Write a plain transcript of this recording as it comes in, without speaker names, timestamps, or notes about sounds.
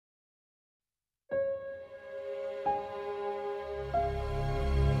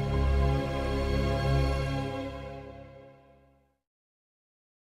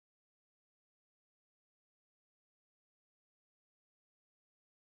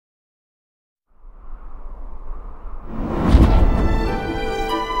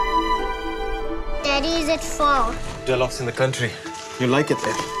Daddy, is it far? Delof's in the country. You like it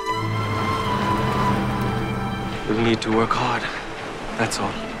there? We'll need to work hard. That's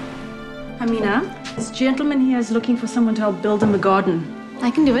all. Amina, this gentleman here is looking for someone to help build him a garden.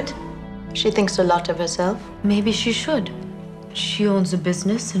 I can do it. She thinks a lot of herself. Maybe she should. She owns a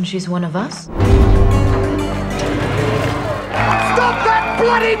business and she's one of us. Stop that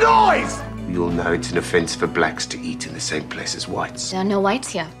bloody noise! We all know it's an offense for blacks to eat in the same place as whites. There are no whites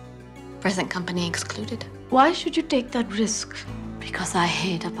here. Present company excluded. Why should you take that risk? Because I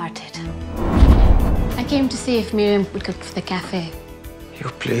hate apartheid. I came to see if Miriam would cook for the cafe.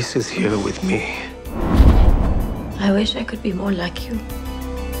 Your place is here with me. I wish I could be more like you.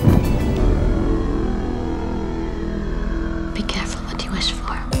 Be careful what you wish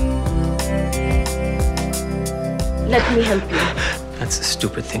for. Let me help you. That's a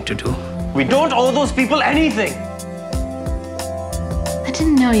stupid thing to do. We don't owe those people anything. I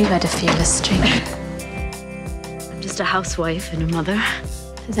didn't know you had a fearless streak. I'm just a housewife and a mother.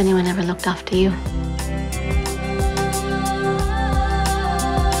 Has anyone ever looked after you?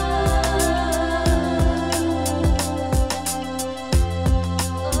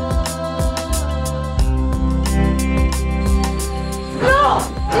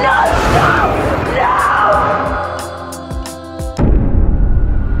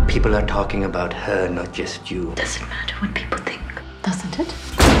 People are talking about her, not just you. Doesn't matter what people think. Doesn't it?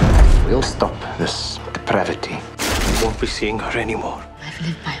 We'll stop this depravity. You won't be seeing her anymore. I've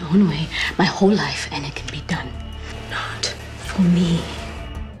lived my own way my whole life, and it can be done. Not for me.